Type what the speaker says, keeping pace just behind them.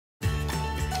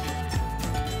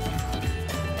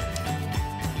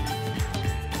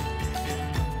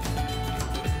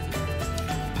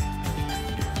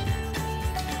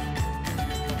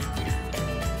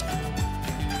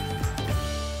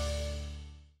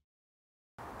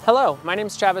Hello, my name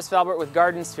is Travis Falbert with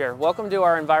Garden Sphere. Welcome to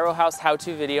our EnviroHouse How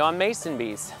To video on mason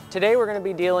bees. Today we're going to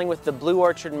be dealing with the blue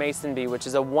orchard mason bee, which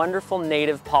is a wonderful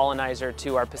native pollinizer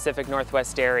to our Pacific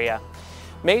Northwest area.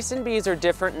 Mason bees are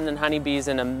different than honeybees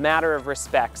in a matter of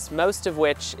respects, most of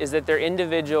which is that they're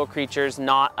individual creatures,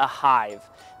 not a hive.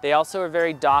 They also are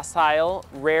very docile,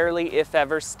 rarely if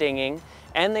ever stinging,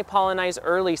 and they pollinize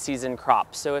early season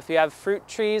crops. So if you have fruit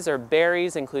trees or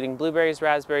berries, including blueberries,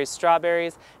 raspberries,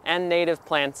 strawberries, and native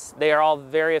plants, they are all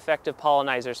very effective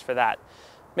pollinizers for that.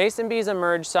 Mason bees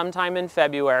emerge sometime in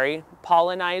February,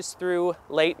 pollinize through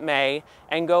late May,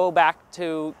 and go back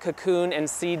to cocoon and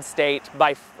seed state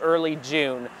by early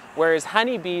June, whereas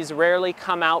honeybees rarely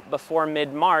come out before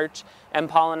mid-March and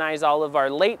pollinize all of our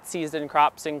late season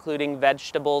crops, including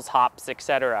vegetables, hops,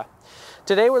 etc.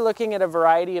 Today we're looking at a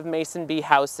variety of mason bee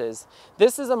houses.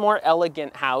 This is a more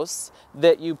elegant house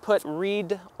that you put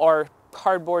reed or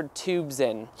cardboard tubes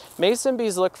in. Mason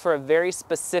bees look for a very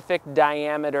specific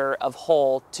diameter of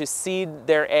hole to seed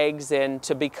their eggs in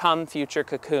to become future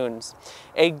cocoons.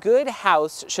 A good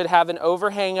house should have an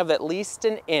overhang of at least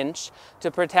an inch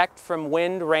to protect from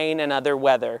wind, rain, and other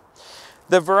weather.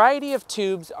 The variety of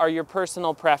tubes are your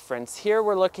personal preference. Here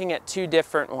we're looking at two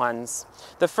different ones.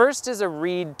 The first is a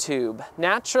reed tube.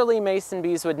 Naturally, mason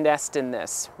bees would nest in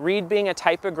this. Reed being a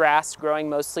type of grass growing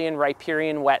mostly in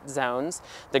riparian wet zones.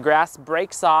 The grass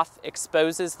breaks off,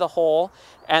 exposes the hole,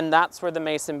 and that's where the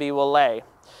mason bee will lay.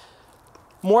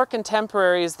 More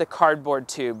contemporary is the cardboard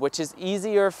tube, which is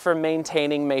easier for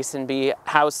maintaining mason bee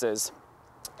houses.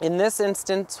 In this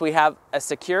instance, we have a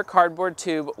secure cardboard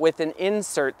tube with an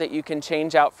insert that you can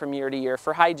change out from year to year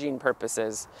for hygiene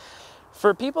purposes.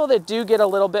 For people that do get a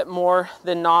little bit more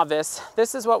than novice,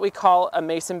 this is what we call a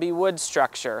mason bee wood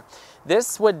structure.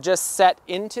 This would just set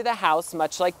into the house,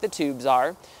 much like the tubes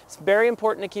are. It's very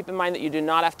important to keep in mind that you do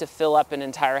not have to fill up an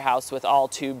entire house with all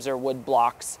tubes or wood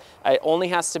blocks. It only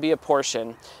has to be a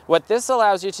portion. What this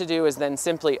allows you to do is then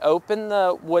simply open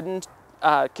the wooden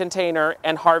container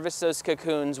and harvest those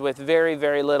cocoons with very,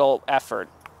 very little effort.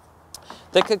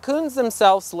 The cocoons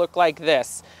themselves look like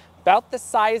this, about the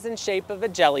size and shape of a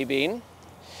jelly bean.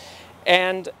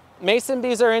 And mason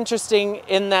bees are interesting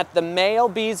in that the male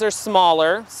bees are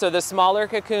smaller, so the smaller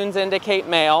cocoons indicate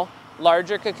male,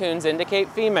 larger cocoons indicate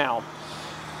female.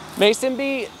 Mason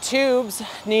bee tubes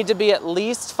need to be at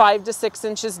least 5 to 6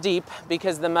 inches deep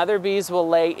because the mother bees will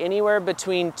lay anywhere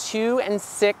between 2 and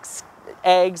 6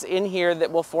 eggs in here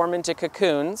that will form into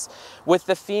cocoons, with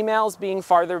the females being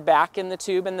farther back in the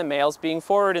tube and the males being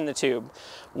forward in the tube.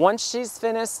 Once she's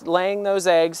finished laying those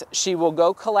eggs, she will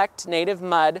go collect native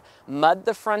mud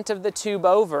the front of the tube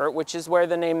over, which is where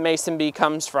the name mason bee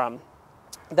comes from.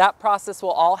 That process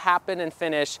will all happen and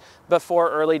finish before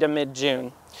early to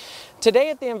mid-June.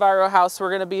 Today at the EnviroHouse, we're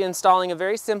going to be installing a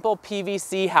very simple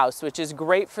PVC house, which is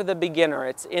great for the beginner.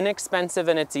 It's inexpensive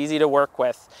and it's easy to work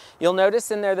with. You'll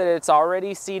notice in there that it's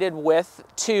already seated with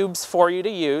tubes for you to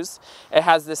use. It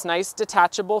has this nice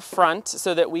detachable front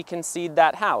so that we can seed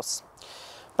that house.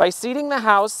 By seeding the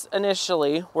house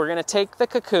initially, we're going to take the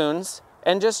cocoons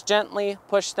and just gently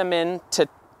push them into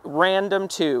random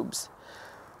tubes.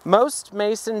 Most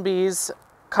mason bees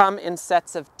come in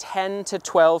sets of 10 to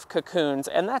 12 cocoons,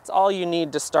 and that's all you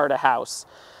need to start a house.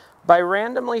 By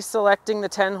randomly selecting the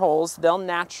 10 holes, they'll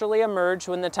naturally emerge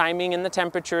when the timing and the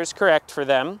temperature is correct for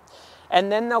them,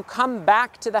 and then they'll come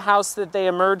back to the house that they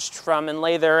emerged from and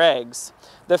lay their eggs.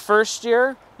 The first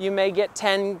year, you may get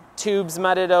 10 tubes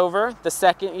mudded over, the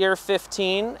second year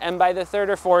 15, and by the third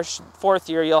or fourth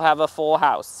year, you'll have a full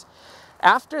house.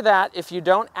 After that, if you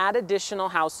don't add additional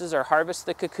houses or harvest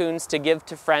the cocoons to give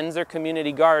to friends or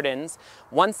community gardens,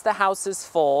 once the house is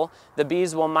full, the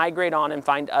bees will migrate on and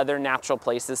find other natural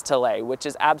places to lay, which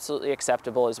is absolutely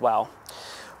acceptable as well.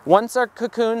 Once our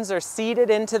cocoons are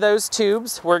seeded into those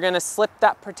tubes, we're going to slip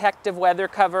that protective weather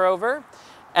cover over,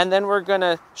 and then we're going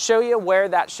to show you where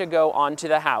that should go onto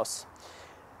the house.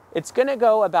 It's going to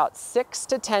go about 6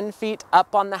 to 10 feet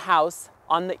up on the house,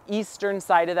 on the eastern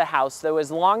side of the house, though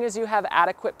as long as you have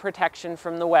adequate protection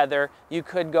from the weather, you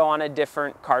could go on a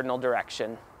different cardinal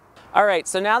direction. All right,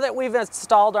 so now that we've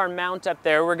installed our mount up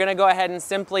there, we're gonna go ahead and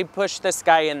simply push this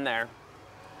guy in there.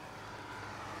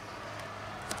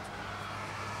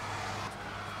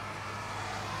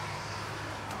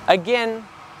 Again,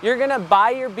 you're gonna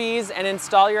buy your bees and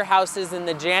install your houses in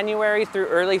the January through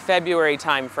early February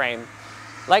time frame.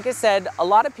 Like I said, a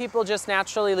lot of people just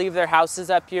naturally leave their houses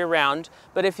up year-round,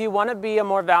 but if you want to be a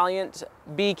more valiant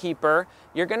beekeeper,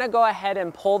 you're going to go ahead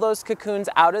and pull those cocoons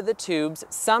out of the tubes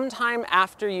sometime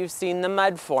after you've seen the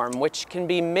mud form, which can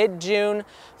be mid-June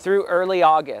through early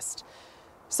August.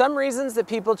 Some reasons that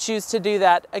people choose to do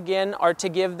that, again, are to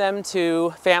give them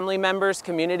to family members,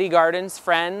 community gardens,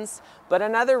 friends. But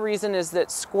another reason is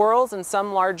that squirrels and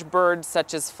some large birds,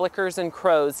 such as flickers and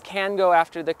crows, can go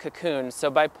after the cocoon. So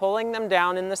by pulling them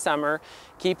down in the summer,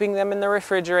 keeping them in the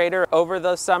refrigerator over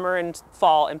the summer and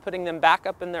fall, and putting them back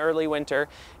up in the early winter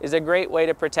is a great way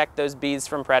to protect those bees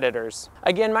from predators.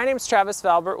 Again, my name is Travis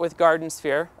Valbert with Garden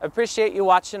Sphere. I appreciate you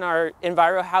watching our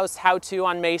EnviroHouse How To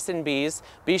on mason bees.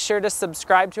 Be sure to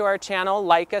subscribe to our channel,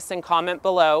 like us, and comment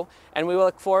below, and we will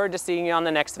look forward to seeing you on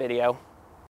the next video.